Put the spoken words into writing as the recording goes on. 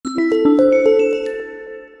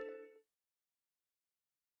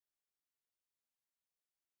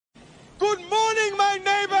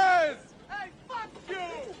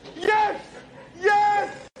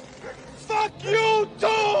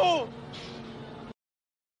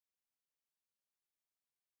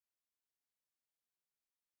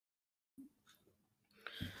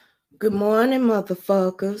Good morning,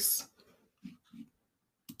 motherfuckers.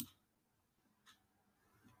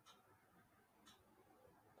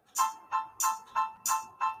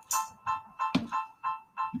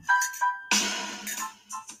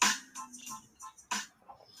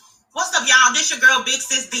 What's up, y'all? This your girl, Big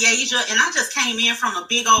Sis Deasia, and I just came in from a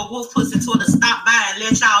big old wolf pussy tour to stop by and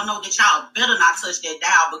let y'all know that y'all better not touch that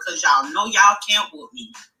dial because y'all know y'all can't whoop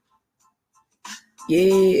me.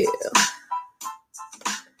 Yeah.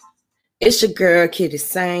 It's your girl, Kiddy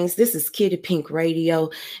Sings. This is Kiddy Pink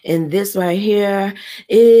Radio, and this right here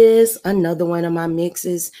is another one of my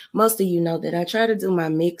mixes. Most of you know that I try to do my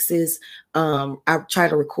mixes. I try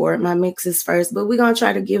to record my mixes first, but we're going to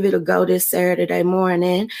try to give it a go this Saturday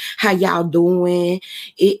morning. How y'all doing?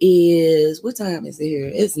 It is, what time is it here?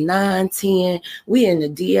 It's 9:10. We in the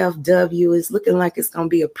DFW. It's looking like it's going to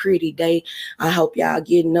be a pretty day. I hope y'all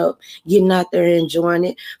getting out there and enjoying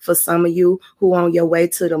it. For some of you who on your way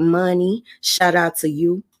to the money, shout out to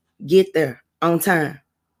you. Get there on time.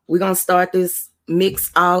 We're going to start this mix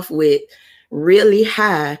off with Really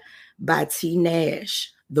High by T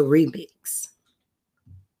Nash, the remix.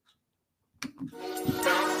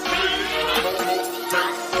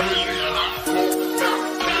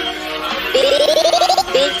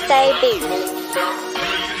 Big baby.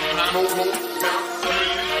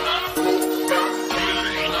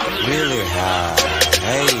 Really high.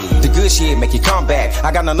 Hey, the good shit make you come back.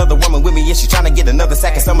 I got another woman with me and she tryna get another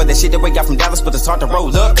sack of some of that shit that we got from Dallas, but it's hard to roll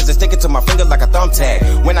up cause it's sticking to my finger like a thumbtack.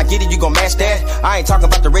 When I get it, you gon' match that. I ain't talking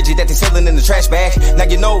about the Reggie that they selling in the trash bag. Now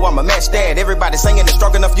you know I'ma match that. Everybody singing it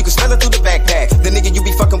strong enough you can smell it through the backpack. The nigga you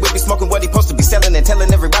be fucking with be smoking what he supposed to be selling and telling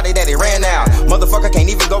everybody that he ran out. Motherfucker can't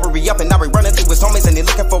even go re-up and now he running through his homies and he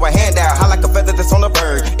looking for a handout. High like a feather that's on a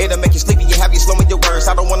bird. It'll make you sleepy, you have you slowing your words.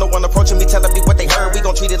 I don't want no one approaching me telling me what they heard. We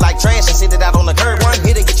gon' treat it like trash and sit it out on the curb. One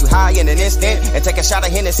hit to get you high in an instant and take a shot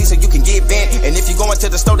of Hennessy so you can get bent. And if you going to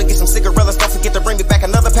the store to get some cigarettes, don't forget to bring me back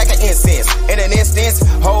another pack of incense. In an instance,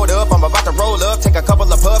 hold up, I'm about to roll up, take a couple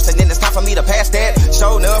of puffs and then it's time for me to pass that.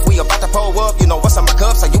 Show enough, we about to pull up, you know what's in my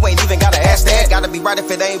cup, so you ain't even gotta ask that. Gotta be right if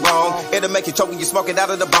it ain't wrong. It'll make you choke when you smoke it out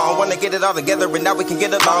of the bone. Wanna get it all together and now we can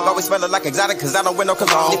get along. Always smelling like exotic cause I don't wear no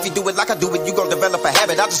cologne. If you do it like I do it, you gon' develop a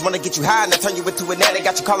habit. I just wanna get you high and I turn you into an addict.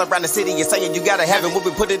 Got you calling around the city and saying you gotta have it. When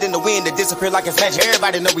we put it in the wind, it disappear like it's magic.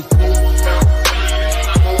 Everybody know we every day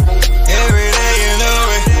you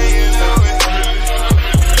know it.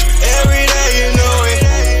 Every day you know it.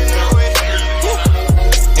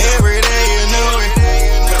 Every day you know it.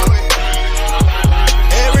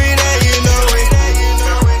 Every day you know it.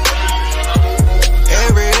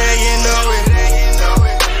 Every day you know it.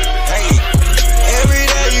 Hey, every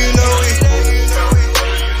day you know it.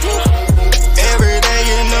 Every day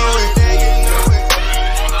you know it.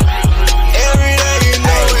 Every day you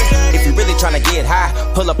know it. If you really tryna get high,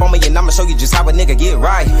 pull up on me and I'ma show you just how a nigga get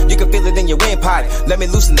right. You can feel it in your windpipe. Let me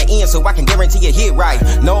loosen the end so I can guarantee you hit right.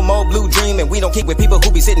 No more blue dream and we don't kick with people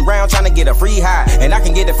who be sitting around trying to get a free high. And I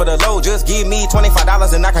can get it for the low. Just give me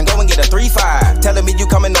 $25 and I can go and get a 3-5. Telling me you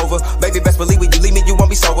coming over. Baby, best believe when you leave me, you won't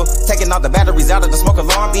be sober. Taking all the batteries out of the smoke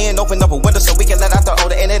alarm. Then open up a window so we can let out the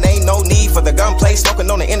odor. And it ain't no need for the gunplay.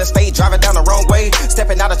 Smoking on the interstate, driving down the wrong way.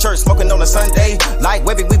 Stepping out of church, smoking on a Sunday. Like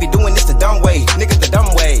Webby, we be doing this the dumb way. Niggas the dumb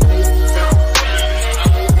way.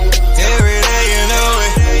 Every day you know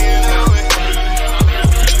it.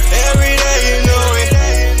 Every day you know it.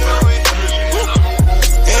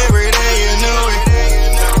 Every day you know it.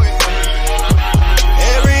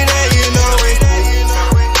 Every day you know it.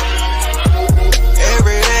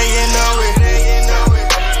 Every day you know it.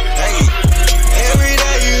 Hey, every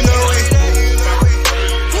day you know it.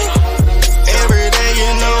 Every day you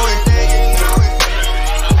know it.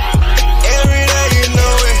 Every day you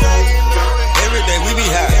know it. Every day we be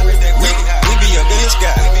high. We be up in the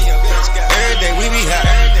sky. Every day we be high.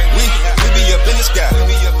 We be up in the sky.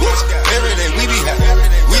 Every day we be high.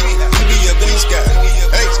 We be up in the sky.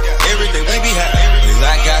 Hey, every day we be high.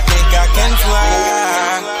 Like I think I can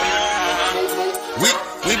fly. We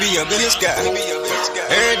be up in the sky.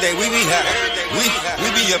 Every day we be high. We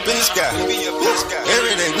be up in the sky.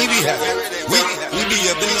 Every day we be high. We be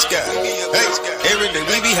up in the sky. Hey, every day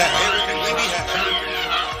we be high.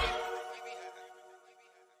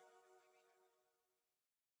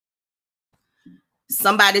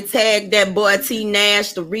 Somebody tag that boy T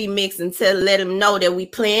Nash the remix and let him know that we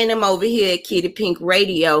playing him over here at Kiddy Pink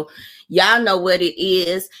Radio. Y'all know what it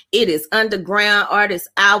is. It is Underground Artist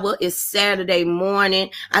Hour. It's Saturday morning.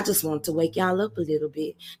 I just want to wake y'all up a little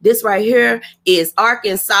bit. This right here is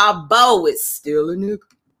Arkansas Bo. It's still a nigga.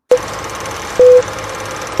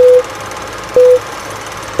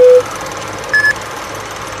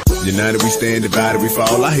 United we stand, divided we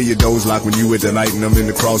fall. I hear your doors lock when you at the light and I'm in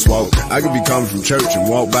the crosswalk. I could be coming from church and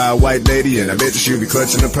walk by a white lady, and I bet you she'll be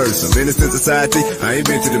clutching a purse. I'm innocent society, I ain't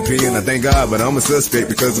been to the pen, I thank God, but I'm a suspect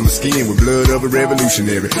because I'm a skin with blood of a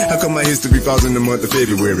revolutionary. How come my history falls in the month of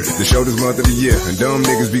February, the shortest month of the year, and dumb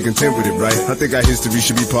niggas be content with it, right? I think our history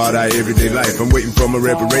should be part of our everyday life. I'm waiting for my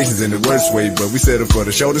reparations in the worst way, but we settle for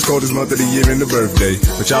the shortest, coldest month of the year and the birthday.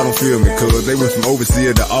 But y'all don't feel me, cuz they went from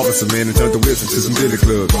overseer to officer, man, and turned the whips into some billy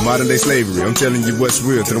clubs. Modern day slavery, I'm telling you what's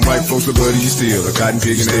real. To them white folks, the buddy, you still a cotton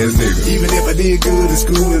picking ass nigga. Even if I did good in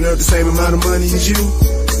school and earned the same amount of money as you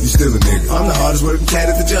still a nigga. I'm the hardest working cat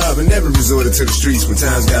at the job and never resorted to the streets when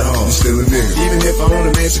times got hard. You still a nigga. Even if I own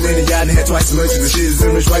a mansion and a yacht and had twice as much as the shit as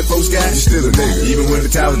them rich white folks got, you still a nigga. Even when the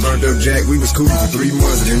towers burned up, Jack, we was cool for 3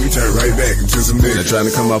 months and then we turned right back into some niggas. Not trying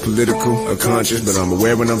to come off political or conscious, but I'm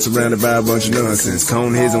aware when I'm surrounded by a bunch of nonsense.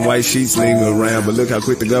 Cone heads and white sheets linger around, but look how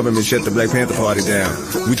quick the government shut the Black Panther Party down.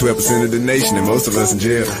 We 12% of the nation and most of us in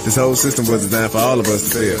jail. This whole system was designed for all of us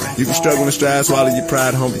to fail. You can struggle and strive, swallow your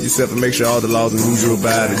pride, humble yourself and make sure all the laws and rules you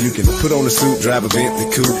abide. And you can put on a suit, drive a Bentley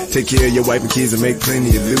coupe, take care of your wife and kids and make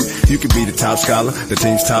plenty of loot. You could be the top scholar, the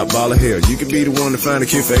team's top baller. Hell, you could be the one to find a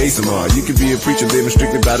cure for ASMR. You could be a preacher living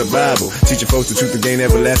strictly by the Bible, teaching folks the truth to gain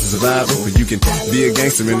everlasting survival. But you can be a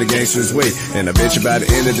gangster in the gangster's way, and I bet you by the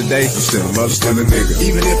end of the day, I'm still a mother, still a nigga.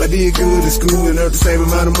 Even if I did good in school and earned the same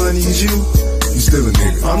amount of money as you still a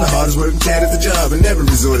nigga. I'm the hardest working cat at the job and never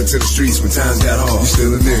resorted to the streets when times got hard. You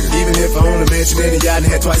still a nigga. Even if I own a mansion and a yacht and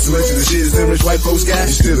had twice as much as the shit as them rich white folks got,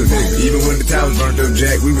 you still a nigga. Even when the towers burnt up,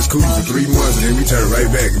 Jack, we was cool for 3 months and then we turned right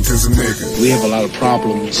back into some niggas. We have a lot of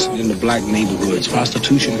problems in the black neighborhoods.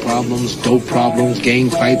 Prostitution problems, dope problems, gang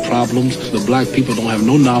fight problems. The black people don't have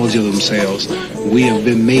no knowledge of themselves. We have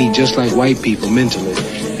been made just like white people mentally.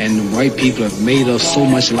 And the white people have made us so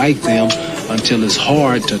much like them until it's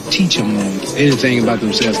hard to teach them anything about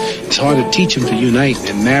themselves. It's hard to teach them to unite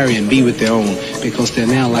and marry and be with their own because they're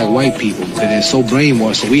now like white people. They're so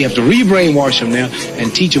brainwashed. So we have to re-brainwash them now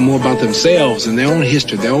and teach them more about themselves and their own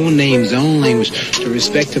history, their own names, their own language, to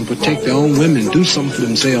respect and protect their own women, do something for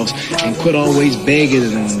themselves, and quit always begging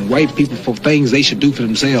and white people for things they should do for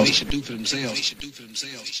themselves. They should do for themselves. They should do for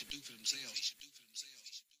themselves. They should do for themselves.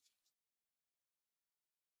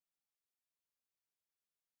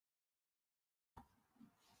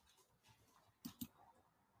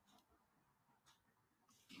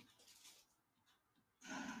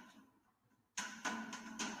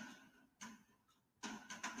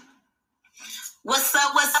 What's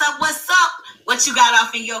up, what's up, what's up? What you got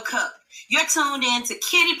off in your cup? You're tuned in to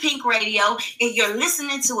Kiddy Pink Radio, and you're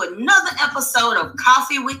listening to another episode of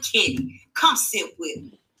Coffee with Kiddy. Come sit with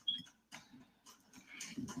me.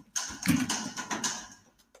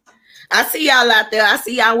 I see y'all out there. I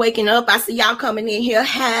see y'all waking up. I see y'all coming in here.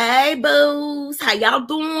 Hey, boos. How y'all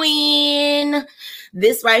doing?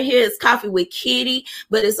 This right here is Coffee with Kiddy,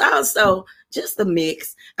 but it's also just a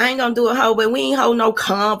mix. I ain't gonna do a whole, but we ain't hold no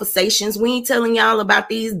conversations. We ain't telling y'all about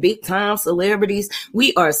these big time celebrities.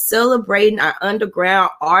 We are celebrating our underground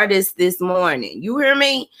artists this morning. You hear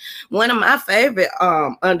me? One of my favorite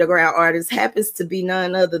underground artists happens to be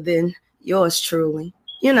none other than yours truly.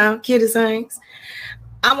 You know, Kiddy Sings.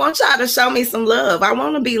 I want y'all to show me some love. I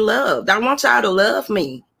want to be loved. I want y'all to love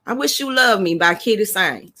me. I Wish You Love Me by Kiddy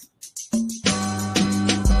Sings.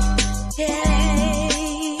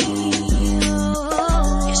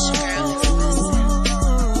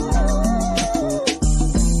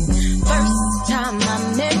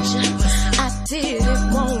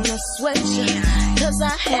 Cause I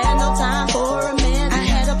had no time for a minute. I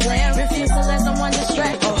had a plan, refused to let someone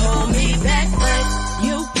distract or hold me back. But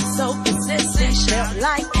you so persistent, felt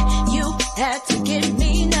like you had to get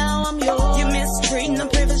me, now I'm yours. You mistreating the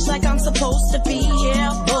privilege like I'm supposed to be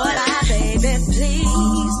here. But baby,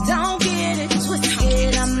 please don't get it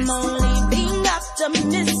twisted. I'm only being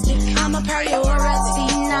optimistic. I'm a priority,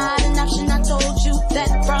 not an option. I told you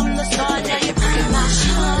that from the start. Now you're my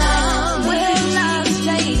love. Will not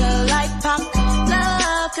stay like pop. Love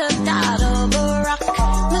out of a rock.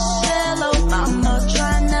 Michelle Obama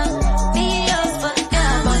tryna be yours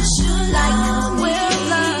forever. Like will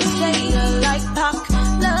love stay like pop.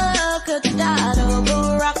 Love out of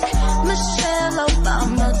a rock. Michelle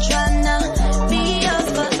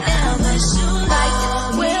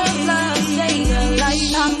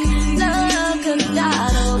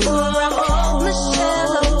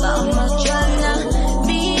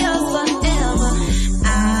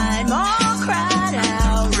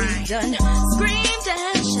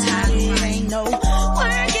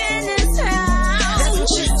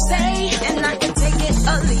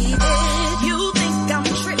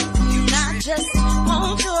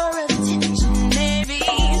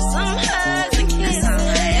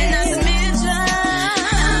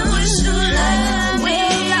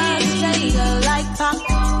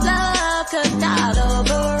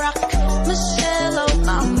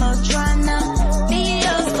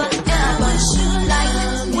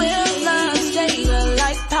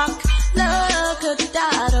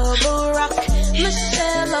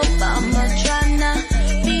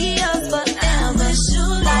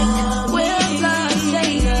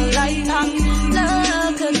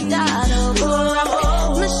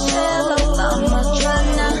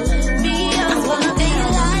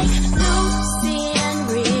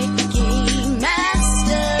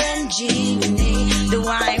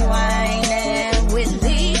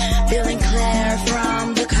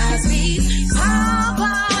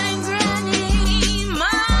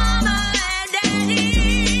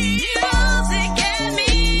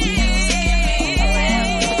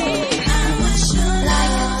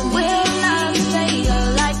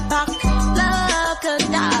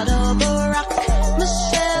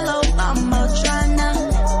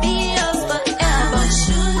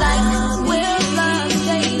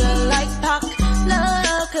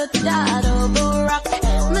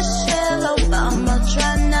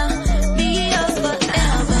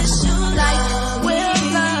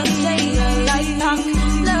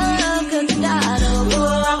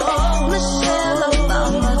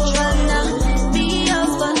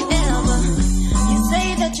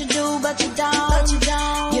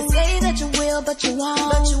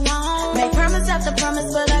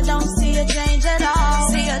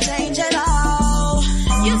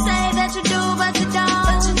say that you do, but you don't.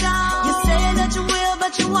 You say that you will,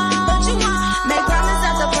 but you won't. Make promise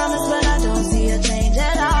after promise, but I don't see a change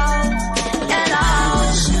at all. At all.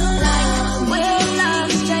 Like Will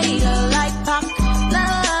Love, Jada, like Pac,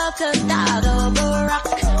 Love, Kadado, Barack,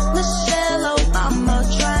 Michelle Obama,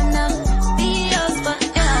 tryna be yours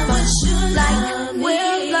forever. Like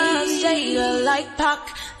Will Love, Jada, like Pac,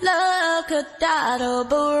 Love, Kadado,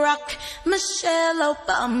 Barack, Michelle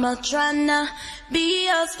Obama, tryna be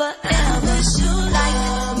yours forever. Like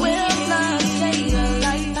Will Love, Jada,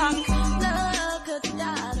 like Pac, Love,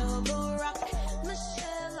 Kadado, Barack,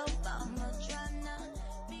 Michelle Obama, tryna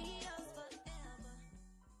be yours forever.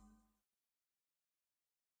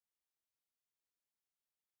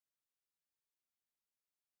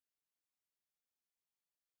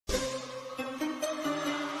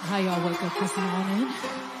 How y'all wake up this morning?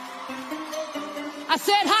 I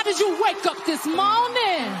said, how did you wake up this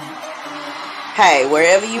morning? Hey,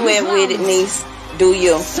 wherever you at with it, niece, do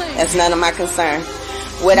you. That's none of my concern.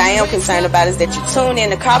 What I am concerned about is that you tune in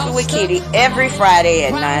to Coffee with Kiddy every Friday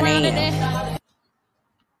at 9 a.m.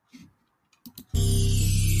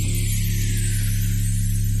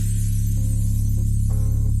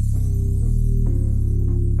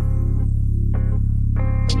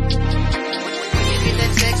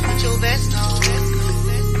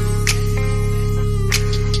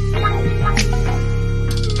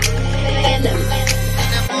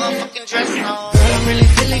 I'm really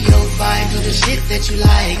feeling your vibe, do the shit that you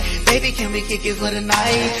like. Baby, can we kick it for the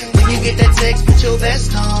night? When you get that text, put your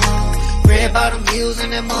vest on. Red bottom heels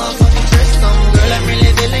and that motherfucking dress on. Girl, I'm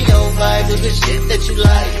really feeling your vibe, do the shit that you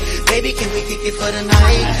like. Baby, can we kick it for the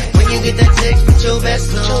night? When you get that text, put your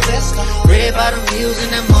vest on. Red bottom heels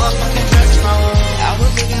and that motherfucking dress on. I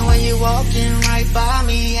was looking when you walked in right by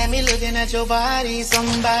me, had me looking at your body.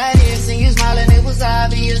 Somebody seen you smiling, it was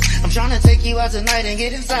obvious. I'm trying to take you out tonight and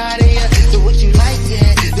get inside of you. Do what you like,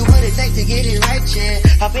 yeah. Do what it takes to get it right, yeah.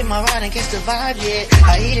 Hop in my ride and catch the vibe, yeah.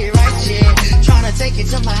 I hit it right, yeah. Trying to take it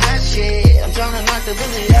to my hot shit. I'm trying to knock the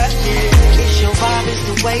bullet out, yeah. It's your vibe, it's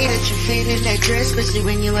the way that you fit in that dress, especially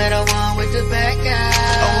when you at a one with the back out.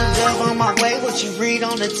 Oh, and up on my way, what you read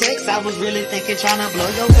on the text, I was really thinking, trying to blow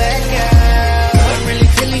your back out. I'm really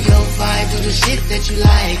feeling your vibe, do the shit that you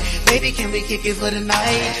like. Baby, can we kick it for the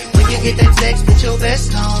night? When you get that text, put your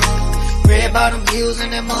vest on. Red bottom heels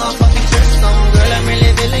and that motherfucking dress on. Girl, I'm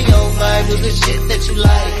really feeling your vibe, do the shit that you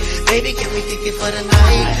like. Baby, can we kick it for the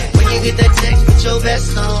night? When you get that text, put your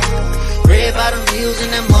vest on. Red bottom heels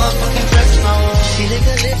and that motherfucking dress on. She lick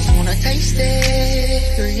her lips, wanna taste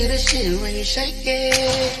it. Girl, you the shit when you shake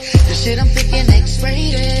it. The shit I'm thinking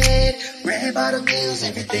X-rated. Red bottom heels,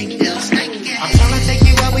 everything else naked. I'm tryna take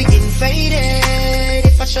you out, we getting faded.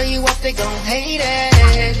 If I show you up, they gon' hate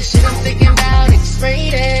it. The shit I'm thinking about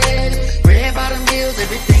X-rated. Red bottom heels,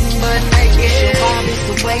 everything but naked. Your vibe is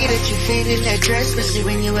the way that you fit in that dress, especially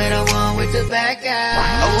when you at a one with the back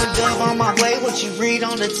out. Oh, a dub on my way, what you read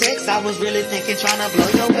on the text, I was really thinking, tryna blow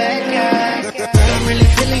your back out. Girl, I'm really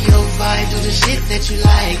feeling your vibe, do the shit that you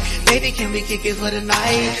like. Baby, can we kick it for the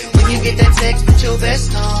night? When you get that text, put your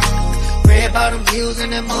vest on. Red bottom heels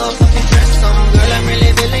and that motherfucking dress on. Girl, I'm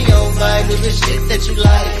really feeling your vibe, do the shit that you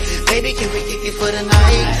like. Baby, can we kick it for the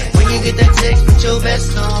night? When you get that text, put your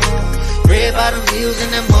vest on. Red bottom heels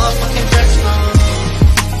and that motherfucking dress on.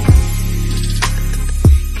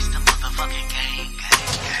 It's the motherfucking gang.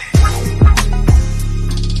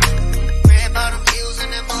 Red bottom heels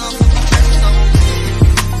and that motherfucking dress on.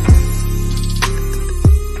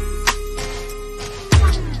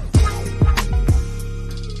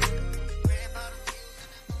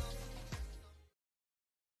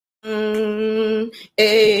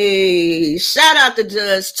 Hey, shout out to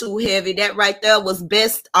Judge Too Heavy. That right there was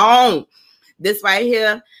best on. This right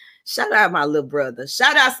here, shout out my little brother.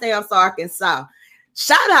 Shout out Stamps, Arkansas.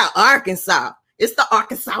 Shout out Arkansas. It's the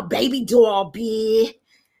Arkansas baby doll, bitch.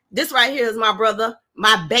 This right here is my brother,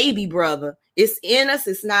 my baby brother. It's in us,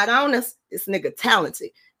 it's not on us. This nigga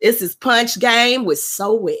talented. It's his punch game with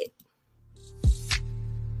So Wet.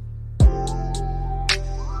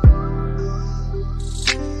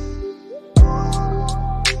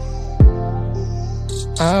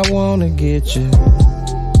 I wanna get you.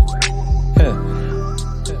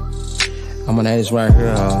 I'm gonna add this right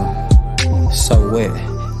here. So wet,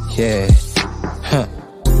 yeah.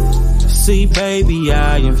 See, baby,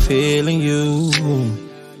 I am feeling you,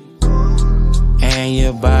 and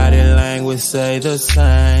your body language say the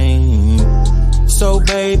same. So,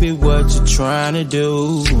 baby, what you trying to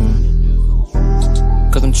do?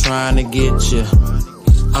 'Cause I'm trying to get you.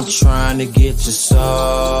 I'm trying to get you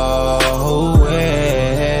so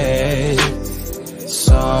wet,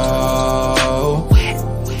 so wet.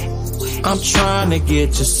 I'm trying to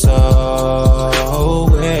get your soul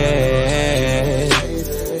wet.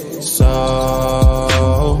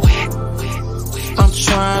 So I'm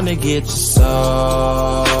trying to get your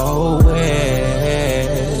soul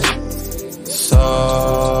wet.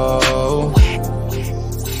 So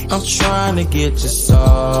I'm trying to get your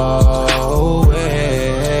soul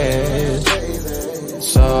wet.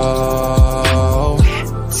 So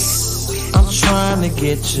I'm trying to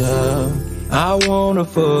get you. I wanna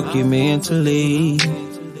fuck you mentally,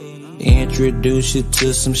 introduce you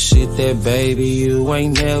to some shit that baby you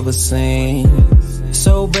ain't never seen.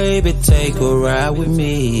 So baby, take a ride with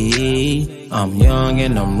me. I'm young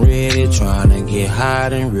and I'm ready, tryna get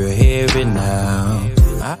hot and real heavy now.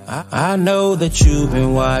 I know that you've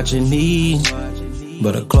been watching me,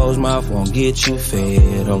 but a closed mouth won't get you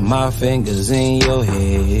fed, or my fingers in your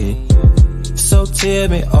head. So tell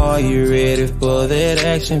me, are you ready for that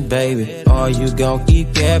action, baby? Are you gon'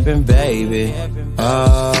 keep yapping, baby?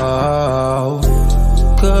 Oh,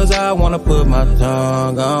 cause I wanna put my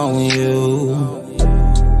tongue on you,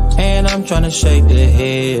 and I'm tryna shake the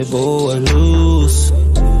headboard loose.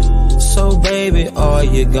 So baby, are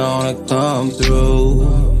you gonna come through?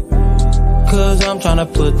 Cause I'm tryna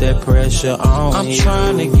put that pressure on you. I'm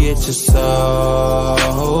tryna get your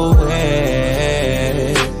soul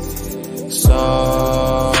wet.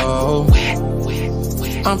 So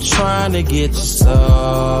I'm trying to get your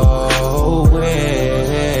soul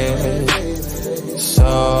wet.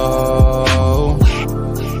 So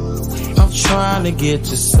I'm trying to get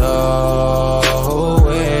your soul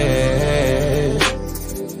wet.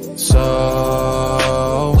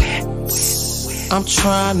 So I'm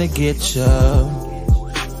trying to get you.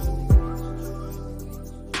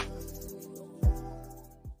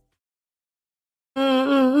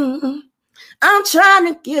 I'm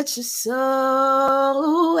trying to get your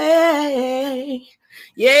soul away.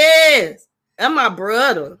 Yes, I'm my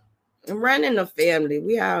brother. I'm running the family.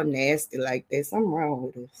 We all nasty like this. Something wrong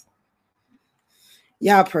with us.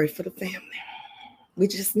 Y'all pray for the family. We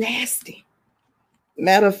just nasty.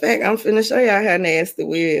 Matter of fact, I'm finna show y'all how nasty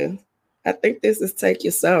we is. I think this is Take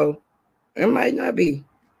Your Soul. It might not be.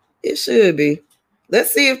 It should be.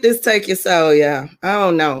 Let's see if this Take Your Soul, y'all. I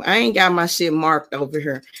don't know. I ain't got my shit marked over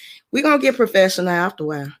here. We're going to get professional after a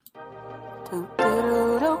while.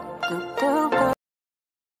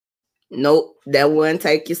 Nope, that wouldn't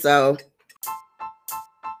Take Your Soul.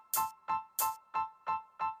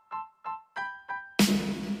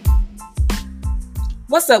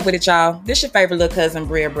 What's up with it, y'all? This your favorite little cousin,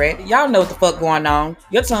 Bria Brett. Y'all know what the fuck going on.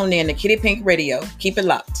 You're tuned in to Kiddy Pink Radio. Keep it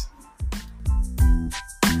locked.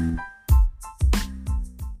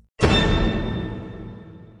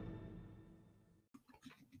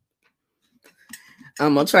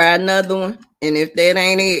 I'm going to try another one. And if that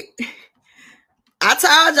ain't it, I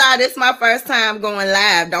told y'all this is my first time going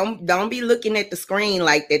live. Don't be looking at the screen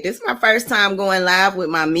like that. This is my first time going live with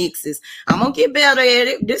my mixes. I'm going to get better at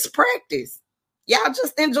it. This practice. Y'all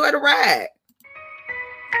just enjoy the ride.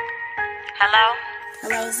 Hello?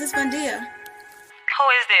 Hello, is this Vandia? Who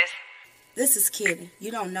is this? This is Kiddy.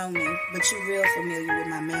 You don't know me, but you're real familiar with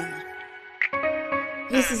my man.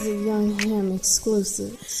 This is a Young Ham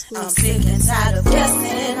exclusive. I'm sick and tired of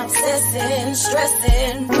guessing, obsessing,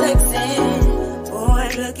 stressing, flexing. Boy,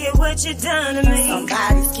 look at what you done to me.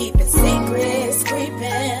 Somebody's keeping secrets,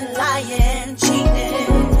 creeping, lying,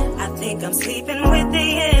 cheating. I think I'm sleeping with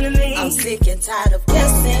the enemy. I'm sick and tired of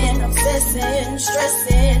guessing, obsessing,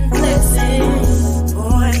 stressing, flexing.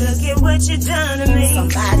 Boy, look at what you done to me.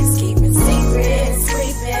 Somebody's keeping secrets,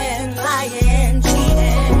 creeping, lying,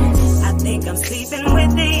 cheating. I think I'm sleeping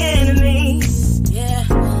with the enemy. Yeah,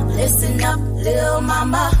 listen up, little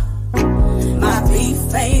mama. My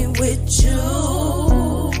beef ain't with you.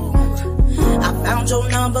 I found your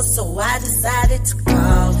number, so I decided to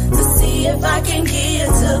call to see if I can get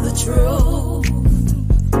to the truth.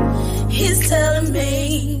 He's telling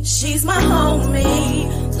me she's my homie.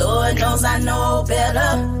 Lord knows I know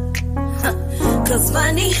better. Cause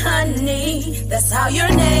funny, honey, that's how your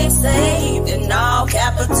name's saved in all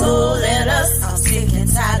capital letters. I'm sick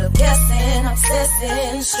and tired of guessing,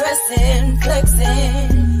 obsessing, stressing,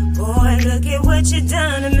 flexing. Boy, look at what you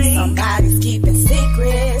done to me. Somebody's keeping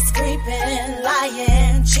secrets, creeping,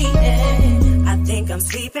 lying, cheating. I think I'm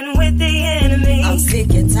sleeping with the enemy. I'm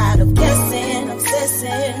sick and tired of guessing,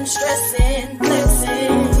 obsessing, stressing,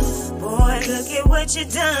 flexing. Boy, look at what you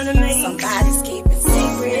done to me. Somebody's keeping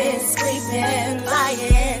secrets, creeping,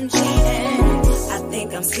 lying, cheating. I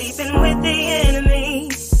think I'm sleeping with the enemy.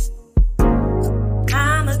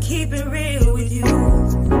 I'ma keep it real with you.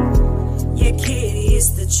 Yeah, Kitty, it's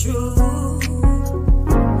the truth.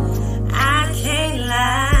 I can't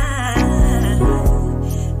lie.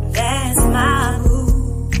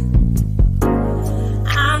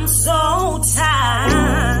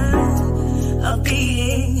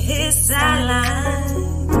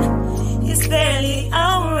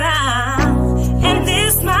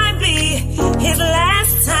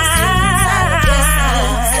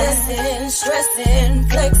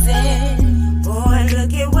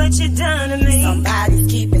 you done to me.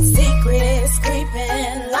 Somebody's keeping secrets,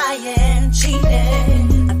 creeping, lying,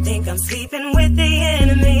 cheating. I think I'm sleeping with the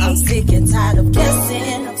enemy. I'm sick and tired of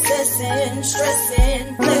guessing, obsessing,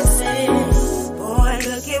 stressing, flexing. Boy,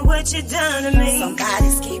 look at what you done to me.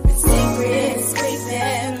 Somebody's keeping secrets,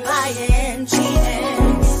 creeping, lying,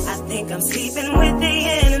 cheating. I think I'm sleeping with the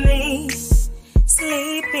enemy.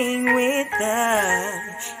 Sleeping with the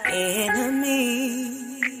enemy.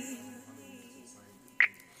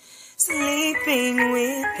 Sleeping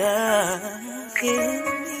with the enemy.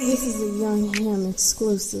 This is a Young Ham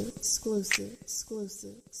exclusive.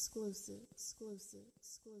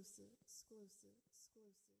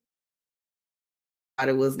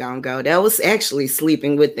 It was gonna go. That was actually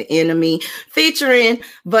Sleeping with the Enemy, featuring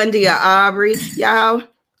Bundia Aubrey. Y'all,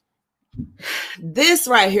 this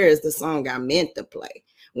right here is the song I meant to play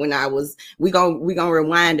when I was. We gonna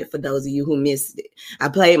rewind it for those of you who missed it. I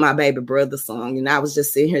played my baby brother song, and I was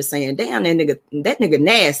just sitting here saying, "Damn, that nigga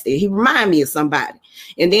nasty. He remind me of somebody."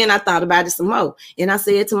 And then I thought about it some more, and I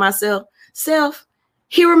said to myself, "Self,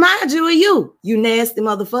 he reminds you of you, you nasty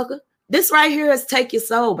motherfucker." This right here is "Take Your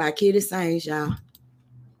Soul" by Kiddy Pink, y'all.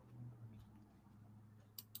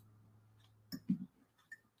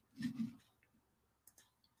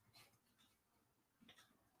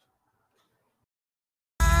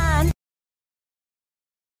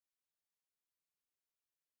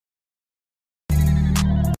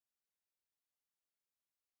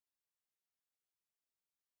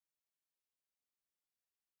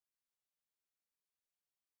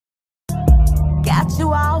 Got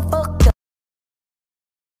you all fucked up.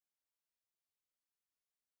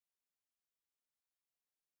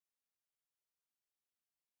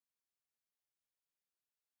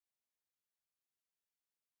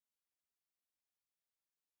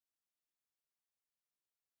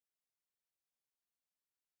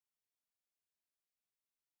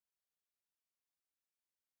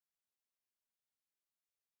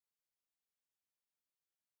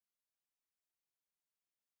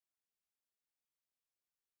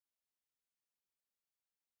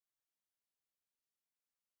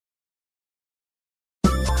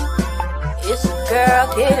 It's your girl,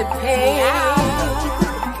 Kiddy Pink,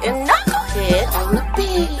 and knucklehead on the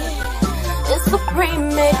beat. It's the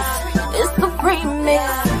remix, it's the remix,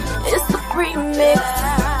 it's the remix.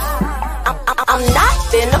 I'm not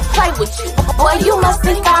finna play with you. Boy, you must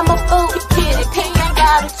think I'm a fool. Kiddy Pink ain't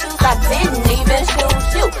gotta choose. I didn't even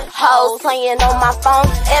choose you. Hoes playing on my phone.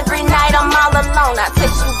 Every night I'm all alone. I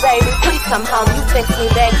text you, baby, please come home. You text me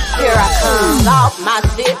back, here I come. Off my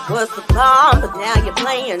shit was the bomb, but now you're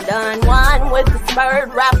playing done. One with the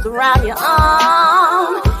bird wrapped around your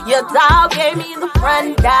arm. Your dog gave me the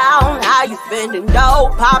rundown. How you spending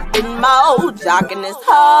dough, popping mo, jocking this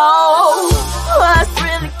hoe. What's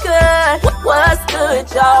really good? What's good,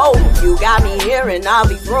 Joe? You got me hearing all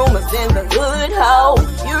these rumors in the hood, ho.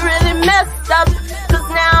 You really messed up, cause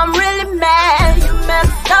now I'm really mad. You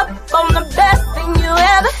messed up on the best thing you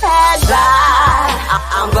ever had. Bye,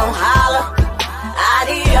 I'm gon' holler,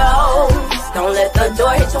 adios. Don't let the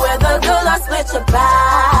door hit you where the good Lord split your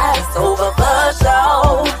bags. Over for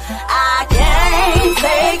show, I can't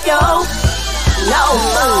take you no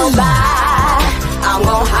more. Bye, I'm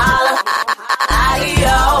gon' holler,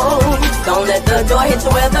 adios. Don't let the door hit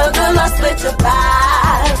you where the good Lord split your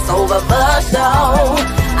bags. Over for show,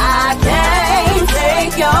 I can't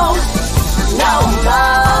take you no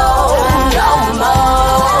more, no more,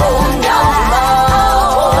 no more,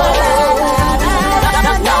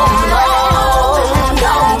 no more,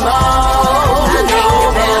 no more.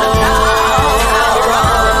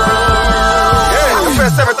 Yeah,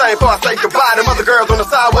 confess everything before I say goodbye. Them other girls on the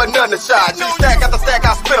side wasn't nothing to shy. You stack after stack,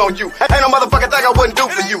 I spit on you. Ain't no motherfucking thing I wouldn't do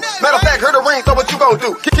for you. Matter of fact, heard the ring, so what you gon'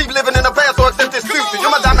 do? Keep living in the past or accept this future.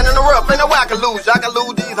 You're my diamond in the rough, ain't no way I can lose you. I can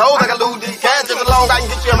lose these hoes, I can lose these cats. Just as long as I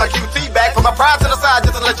can get you in my QT back. Put my pride to the side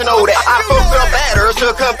just to let you know that I fulfill bad urge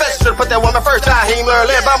to confess. Should've put that woman first. I ain't learn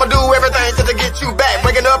left. I'ma do everything just to get you back.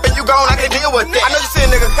 Breaking up and you gone, I can't deal with that. I know you see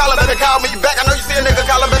a nigga calling, baby, call me back. I know you see a nigga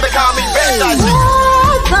calling, baby, call me back.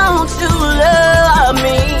 Why don't you love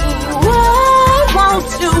me? Why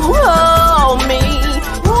won't you hold me?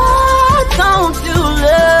 Why don't you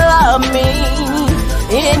love me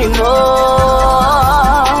anymore?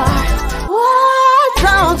 Why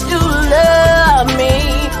don't you love me?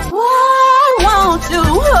 Why won't you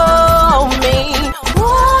hold me?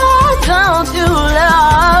 Why don't you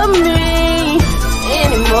love me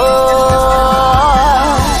anymore?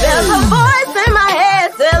 There's a voice in my head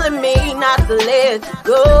telling me not to let you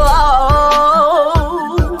go,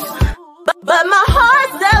 but my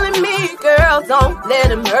heart's telling me, girl, don't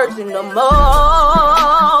let him hurt you no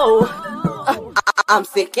more. I'm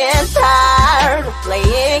sick and tired of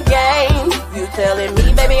playing games. You telling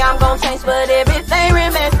me, baby, I'm gonna change, but everything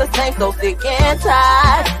remains the same. So sick and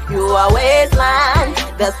tired, you always lying.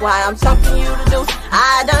 That's why I'm chunking you to do.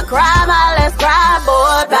 I done cried my last cry,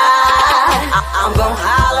 boy, bye. I'm gonna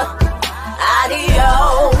holler,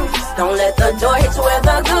 adios. Don't let the door hit you where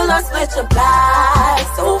the good Lord split your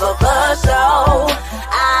bags. Over for show,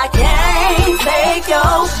 I can't take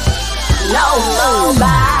your no more,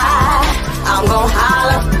 bye. I'm gon'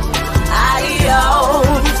 holler,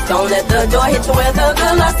 adios. Don't let the door hit you where the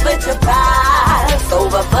good Lord split your bags.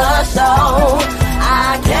 Over for show,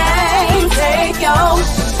 I can't take your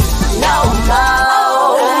no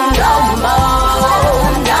more, no more, no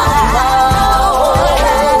more, no more,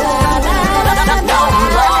 no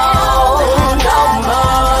more.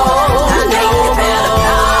 I know you better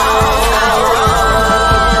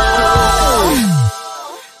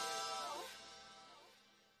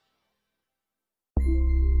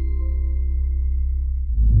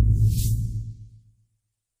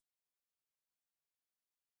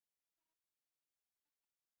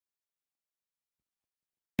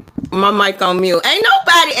My mic on mute. Ain't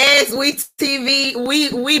nobody asked we TV,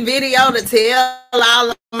 we video to tell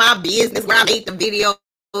all of my business where I made the video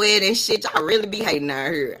with and shit. Y'all really be hating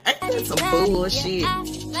out here. Ain't that some bullshit?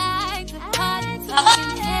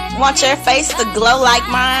 Want your face to glow like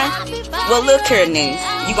mine? Well, look here, Niece.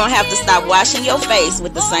 You're gonna have to stop washing your face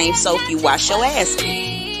with the same soap you wash your ass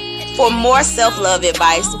with. For more self-love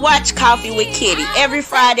advice, watch Coffee with Kiddy every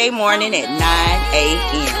Friday morning at 9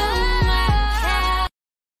 a.m.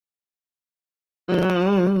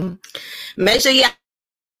 Make sure y'all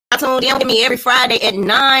tune in with me every Friday at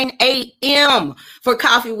 9 a.m. for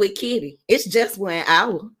Coffee with Kiddy. It's just 1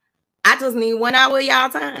 hour. I just need 1 hour of y'all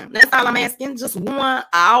time. That's all I'm asking. Just 1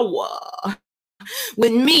 hour.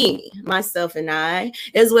 With me, myself, and I,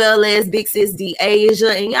 as well as Big Sis D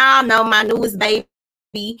Asia. And y'all know my newest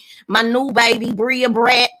baby, my new baby, Bria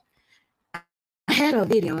Brat. I had a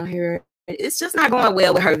video on here. It's just not going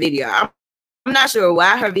well with her video. I'm not sure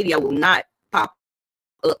why her video will not pop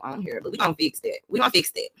up on here, but we're gonna fix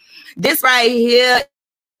that. This right here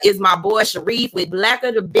is my boy Sharif with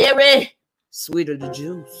Blacker the Berry, Sweeter the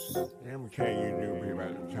Juice. Let me tell you a little bit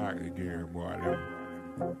about the chocolate girl, boy.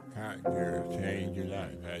 Them chocolate girls change your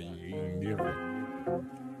life. How you eating different,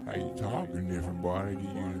 how you talking different, boy. They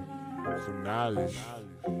give you some knowledge,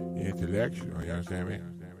 intellectual. You understand me?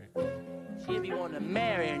 She be wanting to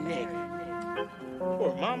marry a nigga.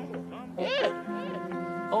 Poor mama. Yeah.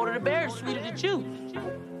 Older the berry, sweeter the juice.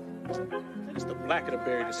 It's the blacker the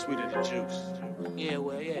berry, the sweeter the juice. Yeah,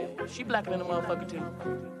 well, yeah. She blacker than the motherfucker, too.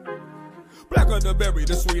 Blacker the berry,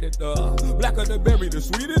 the sweeter the. Blacker the berry, the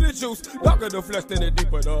sweeter the juice. Darker the flesh, than the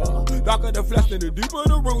deeper the. Darker the flesh, than the deeper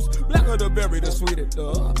the roots. Blacker the berry, the sweeter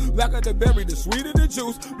the. Blacker the berry, the sweeter the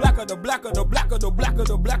juice. Blacker the blacker the blacker the blacker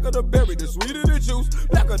the blacker the berry, the sweeter the juice.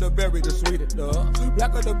 Blacker the berry, the sweeter the.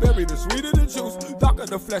 Blacker the berry, the sweeter the juice. Darker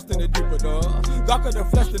the flesh, than the deeper the. Darker the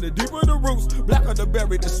flesh, than the deeper the roots. Blacker the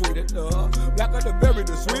berry, the sweeter the. Blacker the berry,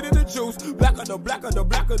 the sweeter the juice. Blacker the blacker the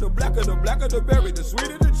blacker the blacker the blacker the berry, the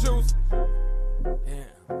sweeter the juice. Damn,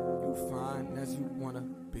 you fine as you wanna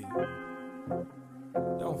be.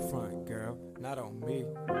 Don't front, girl, not on me.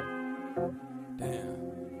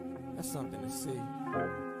 Damn, that's something to see.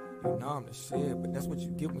 You know I'm the shit, but that's what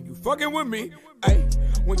you get when you fucking with me. Ay,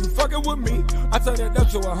 when you fucking with me, I turn it up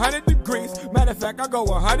to 100 degrees. Matter of fact, I go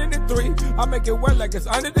 103. I make it wet like it's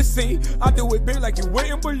under the sea. I do it big like you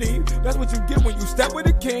wouldn't believe. That's what you get when you step with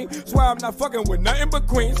a king. Swear I'm not fucking with nothing but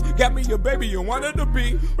queens. Got me your baby, you wanted to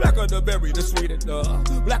be. Blacker the berry, the sweeter the.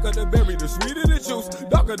 Blacker the berry, the sweeter the juice.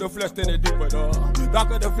 Darker the flesh, than the deeper the.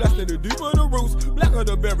 Darker the flesh, than the deeper the roots. Blacker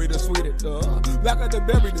the berry, the sweeter the. Blacker the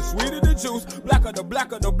berry, the sweeter the juice. Blacker the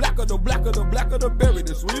blacker the blacker the blacker the blacker the berry,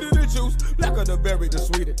 the sweeter the juice. Blacker the berry, the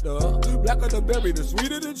sweeter the. Blacker the berry, the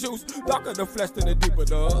sweeter the juice. Darker the flesh, than the deeper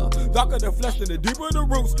the. Darker the flesh, than the deeper the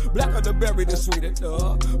roots. Blacker the berry, the sweeter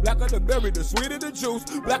the. Blacker the berry, the sweeter the juice.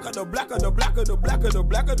 Blacker the blacker the blacker the blacker the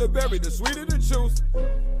blacker the berry, the sweeter the juice.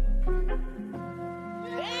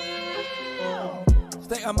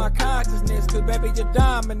 Stay on my consciousness, cause baby you're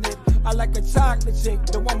dominant. I like a chocolate chick,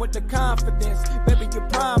 the one with the confidence. Baby you're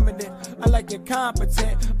prominent, I like you're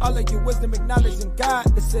competent. All of your wisdom acknowledging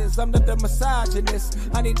goddesses. I'm not the misogynist,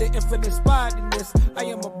 I need the infinite spottiness. I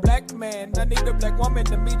am a black man, I need a black woman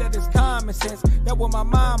to me that is common sense. That's what my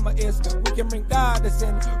mama is, we can bring goddess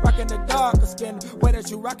in. Rockin' the darker skin, way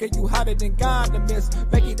that you rock it, you hotter than Gondom is.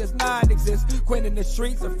 Becky does not exist, queen in the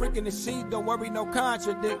streets, a freak in the sheet. Don't worry, no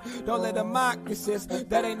contradict, don't let a mock exist.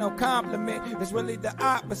 that ain't no compliment. It's really the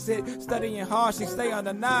opposite. Studying hard, she stay on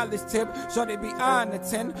the knowledge tip. Sure they be on the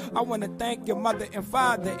 10. I wanna thank your mother and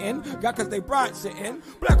father in God, cause they brought you in.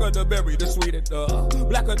 Blacker the berry, the sweeter the.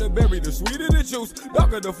 Blacker the berry, the sweeter the juice.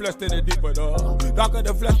 Darker the flesh, then the deeper the. Darker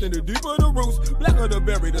the flesh, then the deeper the roots. Blacker the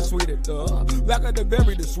berry, the sweeter the. Blacker the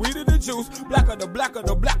berry, the sweeter the juice. Blacker the blacker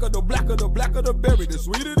the blacker the blacker the blacker the berry, the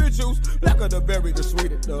sweeter the juice. Blacker the berry, the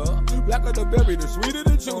sweeter the. Blacker the berry, the sweeter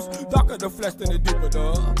the juice. Darker the flesh, then the deeper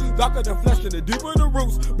the. Darker the flesh, then the deeper the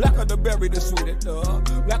roots. Blacker the berry, the sweeter the.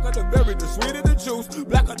 Blacker the berry, the sweeter the juice.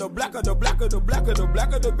 Blacker the blacker the blacker the blacker the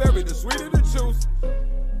blacker the berry, the sweeter the juice.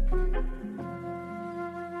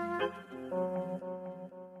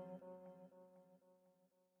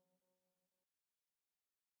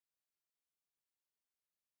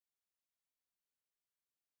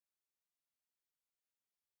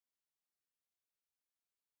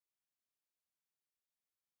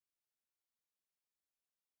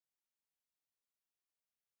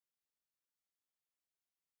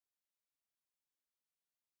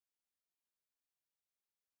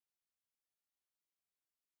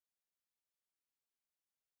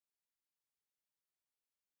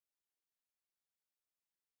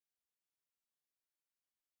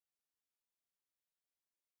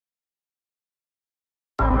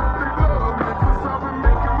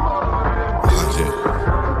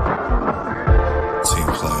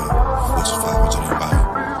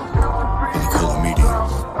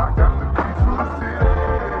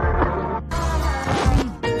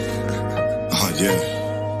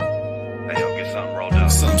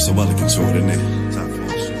 So elegant to it, innit?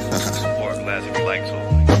 Pour a glass if you like to.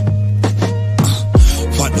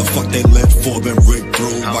 What the fuck they let Forbin Rick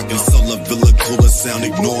through? Rockin' solar villa, cooler sound,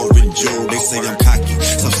 ignoring you. They say I'm cocky,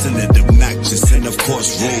 substantive, obnoxious, and of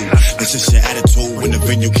course rude. That's just your attitude when the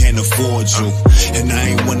venue can't afford you. And I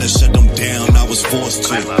ain't wanna shut them down, I was forced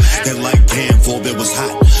to. They're like, damn, Forbin was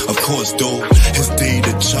hot. Of course, dude, his deed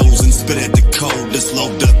the chosen. Spit at the cold, let's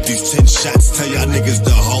load up these 10 shots. Tell y'all niggas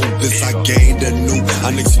to hold this. I gained a new,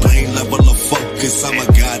 unexplained level of focus. I'm a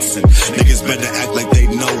godsend. Niggas better act like they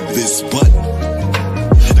know this, but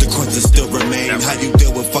the questions still remain. How you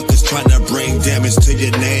deal with fuckers trying to bring damage to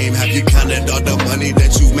your name? Have you counted all the money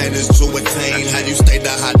that you've managed to attain? How you stay the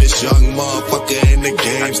hottest young motherfucker in the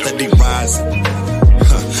game, steady rising?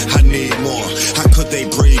 I need more. How could they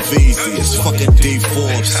breathe easy? It's fucking D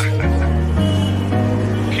Forbes.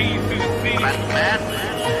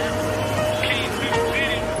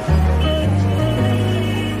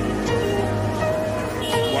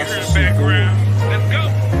 Watch the background. Let's go.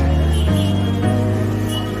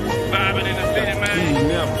 Vibing in the city, man.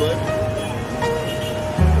 Now, bud.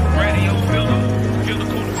 Radio feel the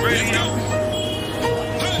cool radio.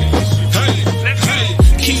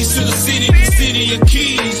 Keys to the city of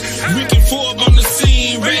keys. Rick and Forbes on the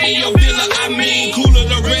scene. Radio villa, I mean. Cooler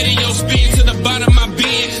the radio spin to the bottom I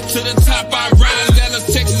bend. To the top I rise. Dallas,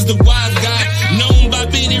 Texas, the wise guy. Known by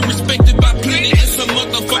many, respected by plenty. It's a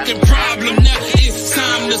motherfucking problem. Now it's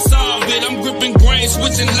time to solve it. I'm gripping grain,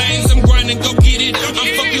 switching lanes. I'm grinding, go get it. I'm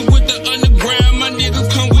fucking with the underground. My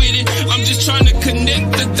niggas come with it. I'm just trying to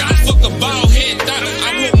connect the dots. Fuck a bald head thought.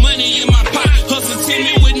 I want money in my pot. Hustle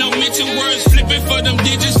timid with no mention words. Flipping for them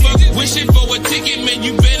digits. Fuck wishing for a ticket, man.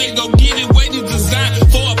 You better go get it. Waiting design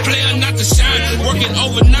for a player not to shine. Working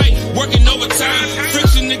overnight, working overtime.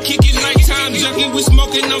 Friction to kick it nighttime. Junkie, we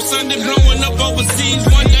smoking on Sunday, blowing up overseas.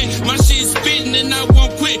 One day, my shit spitting and I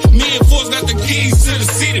won't quit. Me and Force got the keys to the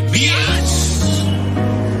city, bitch.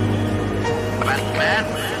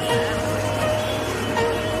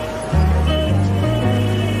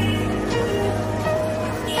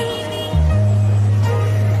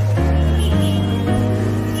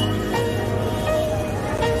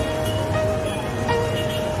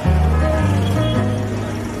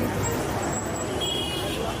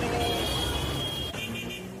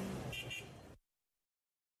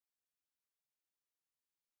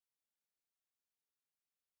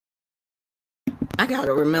 I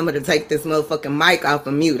gotta remember to take this motherfucking mic off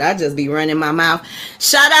of mute. I just be running my mouth.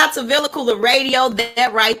 Shout out to Villa Cooler Radio.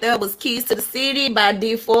 That right there was Keys to the City by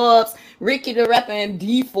D Forbes, Ricky the Rapper, and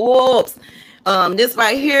D Forbes. This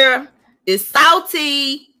right here is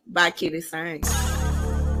Salty by Kiddy Pink.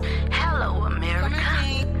 Hello, America.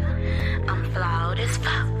 I'm flawed as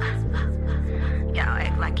fuck. Y'all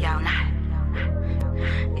act like y'all not.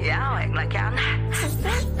 Y'all act like y'all not.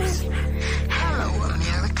 Hello,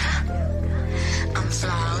 America. I'm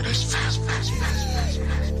flawed as fuck.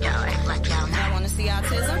 Y'all act like y'all not. Y'all wanna see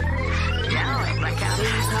autism? Y'all act like y'all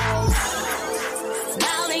not.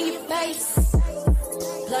 Smile in your face,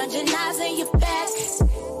 plunging eyes in your back.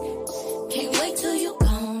 Can't wait till you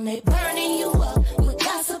gone, they burning you up with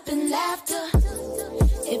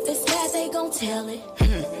tell it.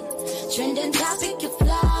 Trending topic, your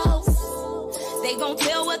flaws. They gon'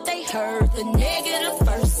 tell what they heard, the negative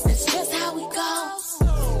first. It's just how it goes.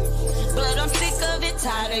 But I'm sick of it,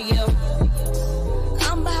 tired of you.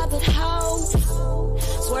 I'm bothered hoes,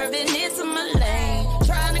 swerving into my lane,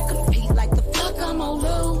 trying to compete like the fuck I'm gonna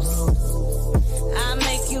lose. I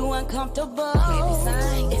make you uncomfortable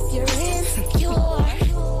if you're insecure.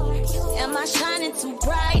 Am I shining too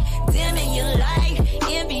bright, dimming your light,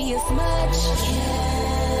 envious much?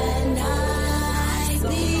 Can I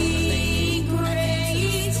be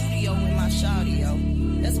great? Studio with my shawty, yo.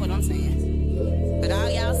 That's what I'm saying. But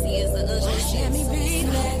all y'all see is the ugly shit. Let me be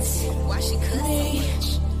next. Why she couldn't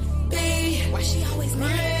be? Why she always great?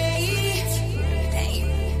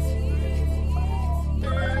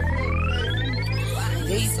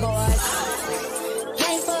 These boys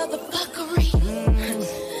came for the fuckery.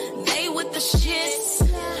 They with the shits,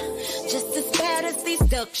 just as bad as these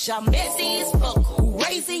ducks. Y'all messy as fuck. Who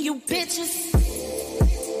raising you bitches?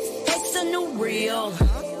 It's a new real.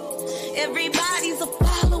 Everybody's a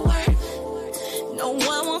follower. No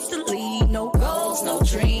one wants to lead, no goals, no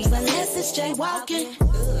dreams, unless it's jaywalking.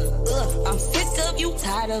 I'm sick of you,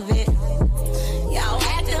 tired of it. Y'all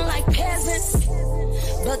acting like peasants,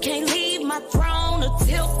 but can't leave my throne or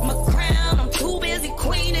tilt my crown. I'm too busy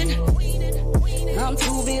queening. I'm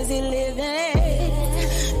too busy living,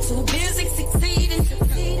 too busy succeeding.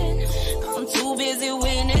 I'm too busy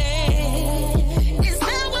winning. Is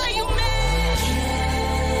that why you mad?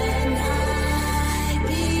 Can I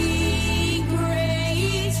be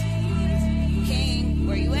great? King,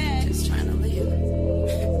 where you at? Just trying to live.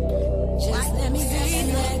 Just let me be.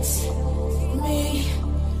 Let me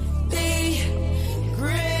be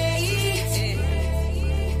great.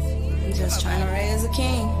 I'm just trying to raise a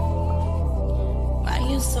king. Why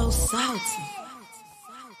you so salty?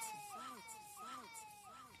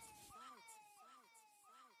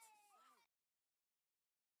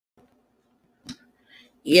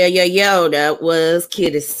 Yo, that was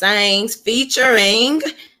Kiddy Sings featuring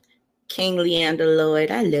King Leander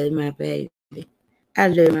Lloyd. I love my baby. I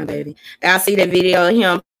see that video of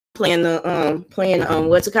him playing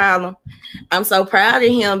what you call him. I'm so proud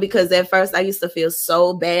of him because at first I used to feel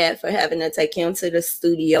so bad for having to take him to the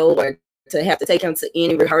studio or to have to take him to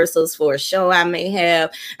any rehearsals for a show I may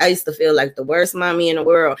have. I used to feel like the worst mommy in the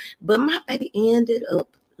world, but my baby ended up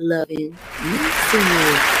loving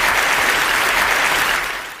music.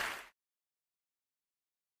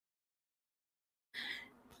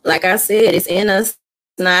 Like I said, it's in us,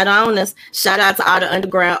 not on us. Shout out to all the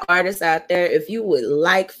underground artists out there. If you would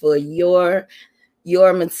like for your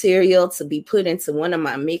material to be put into one of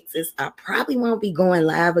my mixes, I probably won't be going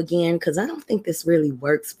live again because I don't think this really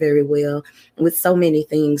works very well with so many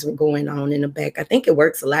things going on in the back. I think it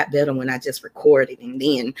works a lot better when I just record it and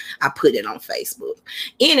then I put it on Facebook.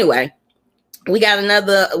 Anyway, we got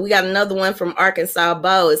another one from Arkansas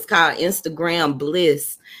Bo. It's called Instagram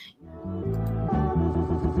Bliss.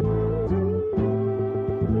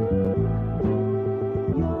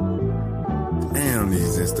 Damn,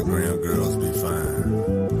 these Instagram girls be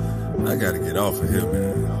fine. I gotta get off of here,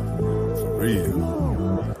 man. For real.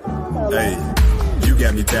 Hey, you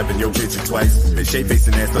got me tapping your picture twice. The shape, face,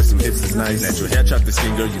 and ass, plus some hips is nice. Natural hair, chop the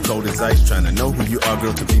skin, girl, you cold as ice. Trying to know who you are,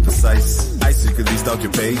 girl, to be precise. I secretly stalk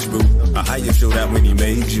your page, boo. Or how you showed out when he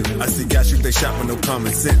made you. I see guys shoot they shot with no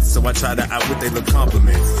common sense, so I try to outwit they little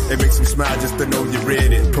compliments. It makes me smile just to know you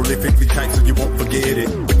read it. Prolifically type so you won't forget it.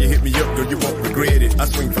 When you hit me up, girl, you won't regret it. I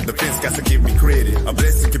swing from the fence, got to give me credit. A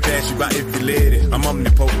blessing can pass you by if you let it. I'm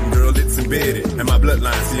omnipotent, girl, it's embedded. And my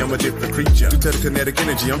bloodline, see, I'm a different creature. Due to the kinetic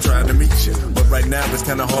energy, I'm trying to meet you. But right now, it's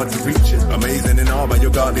kinda hard to reach you. Amazing in all by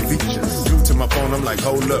your godly features. Due to my phone, I'm like,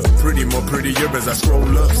 hold up. Pretty more prettier as I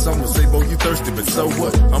scroll up. Some will say, boy, you thirsty, but so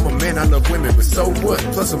what? I'm a man, I love women, but so what?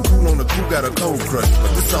 Plus, I'm cool on the crew, got a cold crush.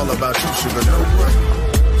 But this all about you, sugar, no what?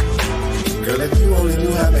 Girl, if you only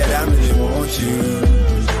knew how bad I really want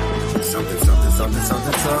you. Something.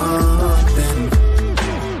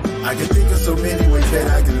 I can think of so many ways that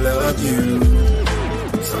I can love you.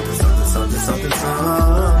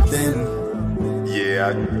 Something. Yeah,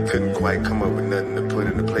 I couldn't quite come up with nothing to put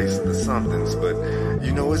in the place of the somethings, but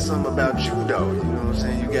you know it's something about you though, you know what I'm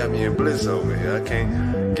saying? You got me in bliss over here. I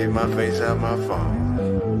can't get my face out my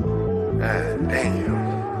phone. Ah,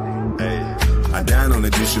 damn. Hey. I dine on a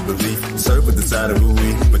dish of belief, serve with the side of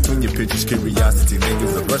ooey. Between your pictures, curiosity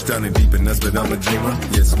lingers. I rush down and deep in us, but I'm a dreamer.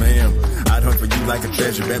 Yes, ma'am. I'd hunt for you like a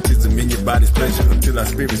treasure. Baptism in your body's pleasure. Until our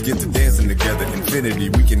spirits get to dancing together. Infinity,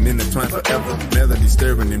 we can intertwine forever. Melody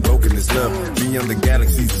stirring, invoking this love. Beyond the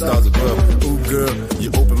galaxies, stars above. Ooh, girl, you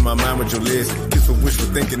open my mind with your legs. Kiss for wishful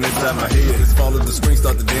thinking inside my head. Let's follow the screen,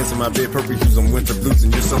 start to dance in my bed. Purple hues, I'm winter blues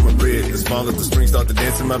and your summer red. Let's follow the string, start to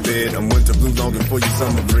dance in my bed. I'm winter blue, longing for your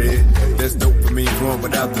summer red. That's dope for me, growing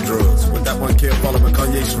without the drugs. Without one care, follow my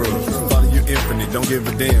Kanye shrugs. Follow you infinite, don't give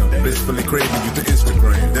a damn. Blissfully craving you to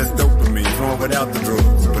Instagram. That's dope for me, growing without the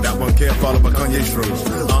drugs. Without one care, follow my Kanye shrugs.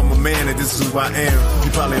 I'm a man and this is who I am.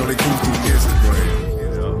 You probably only cruise through Instagram. You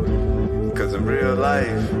know? Cause in real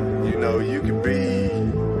life, you know, you can be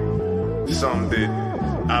something that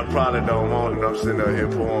I probably don't want, and I'm sitting up here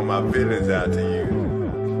pouring my feelings out to you.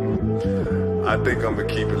 I think I'm gonna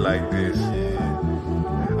keep it like this.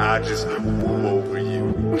 I just woo over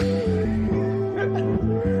you.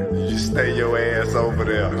 You stay your ass over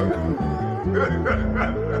there.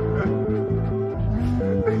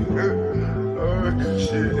 Oh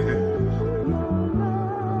shit.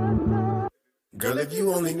 Girl, if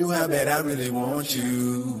you only knew how bad I really want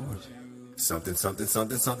you. Something, something,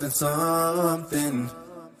 something, something, something.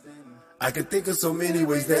 I could think of so many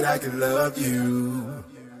ways that I could love you.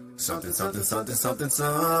 Something, something, something, something,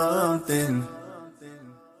 something.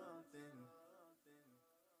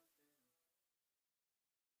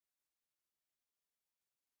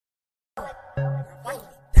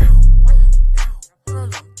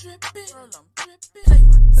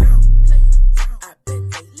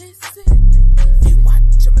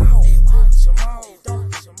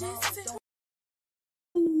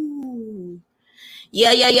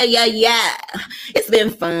 Yeah. It's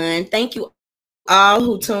been fun. Thank you all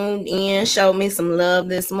who tuned in, showed me some love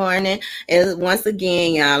this morning. And once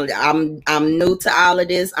again, y'all, I'm new to all of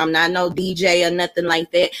this. I'm not no DJ or nothing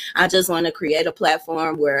like that. I just want to create a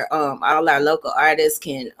platform where all our local artists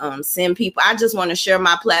can send people. I just want to share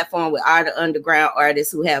my platform with all the underground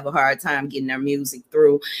artists who have a hard time getting their music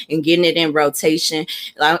through and getting it in rotation.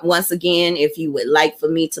 Once again, if you would like for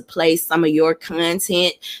me to play some of your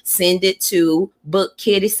content, send it to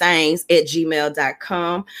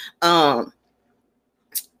bookkiddysings@gmail.com.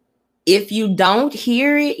 If you don't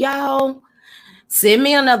hear it, y'all, send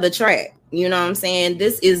me another track. You know what I'm saying?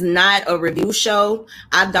 This is not a review show.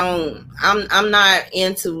 I'm not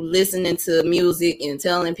into listening to music and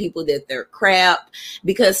telling people that they're crap,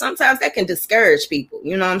 because sometimes that can discourage people.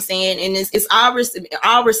 You know what I'm saying? And it's all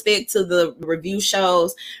respect to the review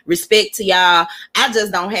shows, respect to y'all. I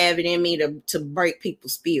just don't have it in me to break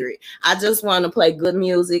people's spirit. I just want to play good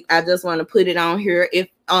music. I just want to put it on here. If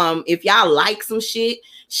y'all like some shit,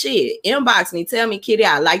 inbox me, tell me, Kitty,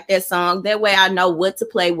 I like that song. That way I know what to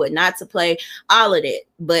play, what not to play, all of that.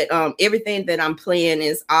 But everything that I'm playing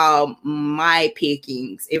is all my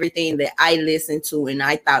pickings, everything that I listened to and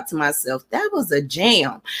I thought to myself, that was a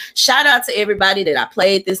jam. Shout out to everybody that I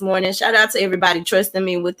played this morning. Shout out to everybody trusting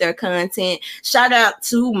me with their content. Shout out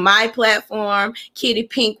to my platform, Kiddy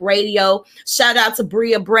Pink Radio. Shout out to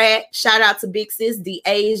Bria Brat. Shout out to Big Sis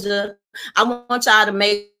D'Asia. I want y'all to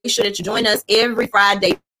make sure that you join us every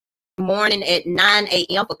Friday morning at 9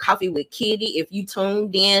 a.m. for Coffee with Kitty. If you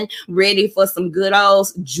tuned in, ready for some good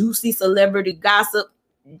old juicy celebrity gossip,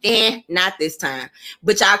 then not this time.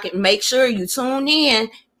 But y'all can make sure you tune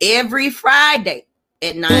in every Friday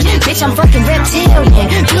at 9 a.m. Bitch, I'm fucking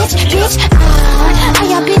reptilian. Bitch, all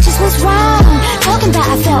y'all bitches was wrong. Talking about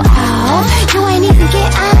I fell out. You ain't even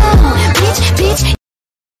get out.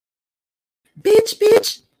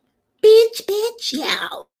 Bitch,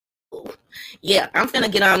 y'all. Yeah, I'm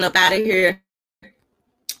finna get on up out of here.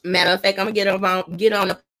 Matter of fact, I'm gonna get on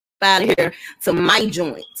up out of here to my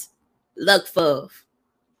joint. Luck Fuff.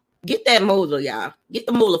 Get that moolah, y'all. Get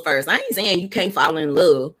the moolah first. I ain't saying you can't fall in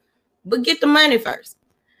love, but get the money first.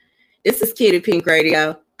 This is Kiddy Pink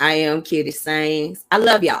Radio. I am Kiddy Sings. I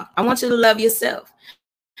love y'all. I want you to love yourself.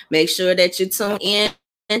 Make sure that you tune in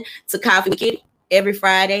to Coffee with Kitty every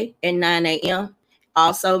Friday at 9 a.m.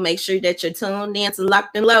 Also, make sure that you're tuned in to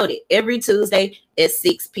Locked and Loaded every Tuesday at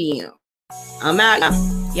 6 p.m. I'm out.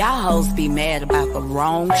 Y'all hoes be mad about the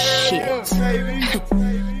wrong shit.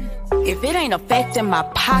 If it ain't affecting my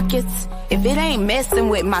pockets, if it ain't messing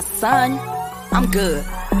with my son, I'm good.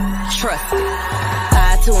 Trust it.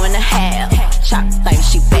 5'2.5". Chop like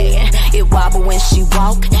she bad. It wobble when she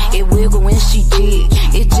walk. It wiggle when she jig.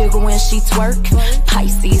 It jiggle when she twerk.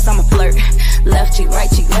 Pisces, I'm a flirt. Left cheek, right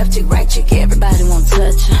cheek, left cheek, right cheek. Everybody want to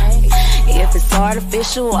touch her. If it's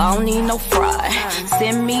artificial, I don't need no fraud.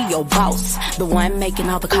 Send me your boss, the one making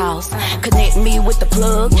all the calls. Connect me with the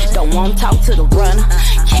plug. Don't want to talk to the runner.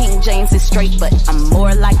 King James is straight, but I'm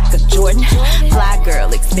more like a Jordan. Fly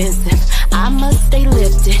girl, expensive. I must stay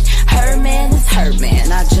lifted. Her man is her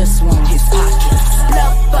man. I just want his pockets.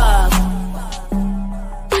 Love up.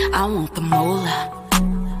 I want the moolah.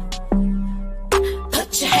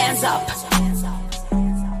 Put your hands up.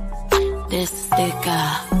 This sticker.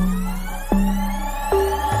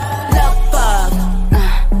 Love bug.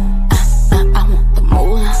 I want the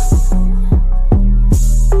moolah.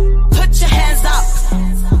 Put your hands up.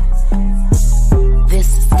 This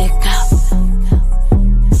sticker.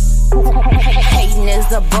 Hating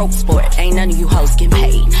is a broke sport. Ain't none of you hoes getting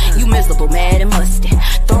paid. You miserable, mad and musty.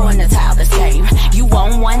 Throwing the towel the same. You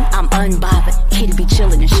want one? I'm unbothered. Kitty be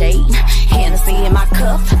chillin' in shade. Hennessy in my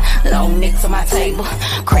cup. Long nicks on my table.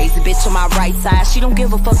 Crazy bitch on my right side. She don't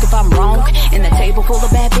give a fuck if I'm wrong. In the table full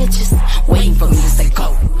of bad bitches. Waiting for me to say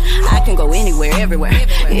go. I can go anywhere, everywhere.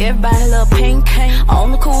 Everybody love pink.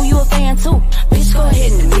 On the cool, you a fan too. Bitch, go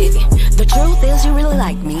ahead and admit it. The truth is you really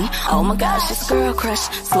like me. Oh my gosh, it's a girl crush.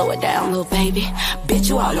 Slow it down, little baby. Bitch,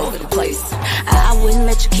 you all over the place. I wouldn't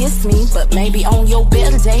let you kiss me, but maybe on your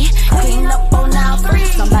better day. Clean up on aisle 3.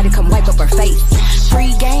 Somebody come wipe up her face.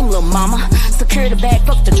 Free game, little mama. Secure the bag,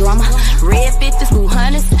 fuck the drama. Red 50s, blue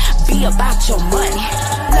hundreds. Be about your money.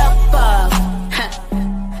 Love bug.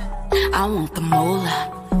 I want the moolah.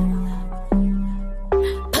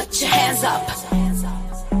 Put your hands up.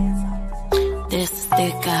 This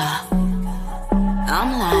sticker.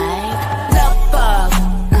 I'm like love bug.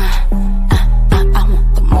 I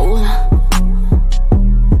want the moolah.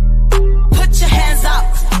 Put your hands up.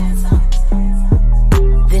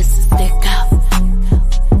 This sticker.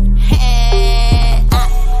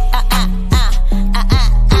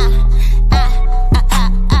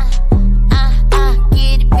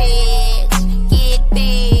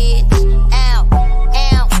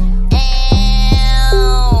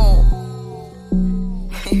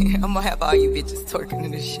 I'm gonna have all you bitches twerking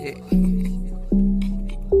in this shit.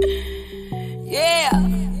 Yeah.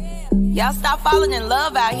 Y'all stop falling in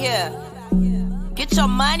love out here. Get your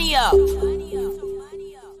money up.